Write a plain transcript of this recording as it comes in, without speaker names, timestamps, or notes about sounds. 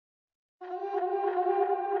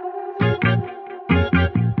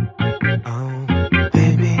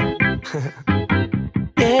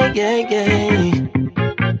yeah, yeah.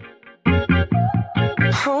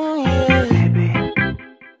 Oh, yeah.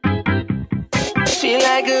 She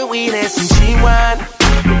like good weed and some G-wine,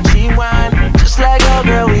 G-wine. Just like, oh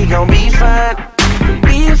girl, we gon' be fine,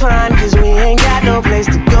 cause we ain't got no place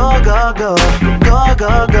to go, go, go, go,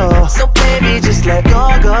 go, go. So baby, just let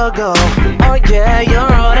go, go, go. Oh yeah, you're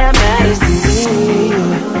all that matters to me.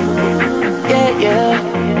 Yeah,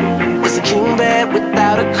 yeah. Was a king bed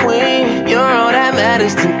without a queen? You're all that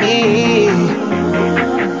matters to me.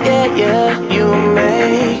 Yeah, yeah. You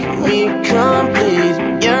make me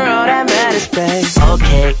complete. You're all that matters, babe.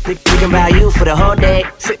 Okay, thinking about you for the whole day.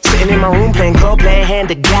 Sitting in my room playing Coldplay. Hand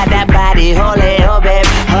to God, that body, holy, oh babe.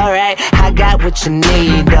 Alright, I got what you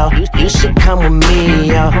need, though. You should come with me,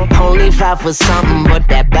 yo. Only 5 for something, but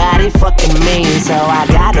that body fucking mean. So I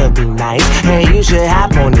gotta be nice, and you should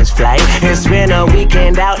hop on this flight and spend a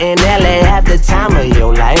weekend out in LA, have the time of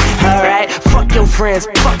your life. Alright, fuck your friends,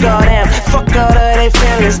 fuck all them, fuck all of they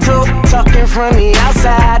feelings too. Talking from the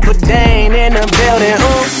outside, but they ain't in the building.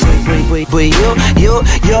 But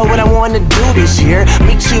you're what I wanna do this year.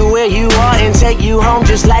 Meet you where you are and take you home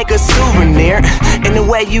just like a souvenir. And the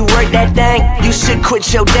way you work that thing, you should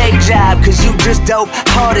quit your day job, cause you just dope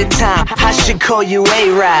all the time. I should call you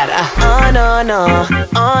A-Rod. Oh no, no,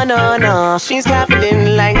 oh no, no. She's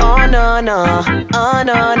confident like, oh no, no, oh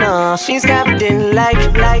no, no. She's confident like.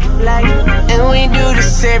 And we do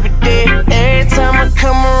this every day, every time I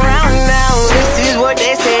come around now. This is what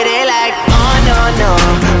they say they like. Oh no, no,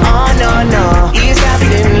 oh no, no. He's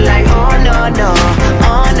confident like, oh no, no,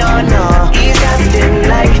 oh no, no. He's confident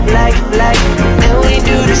like. And we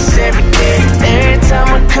do this every day, every time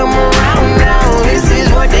I come around now. This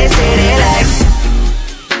is what they say they like.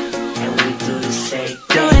 And we do this every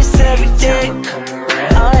day, every time I come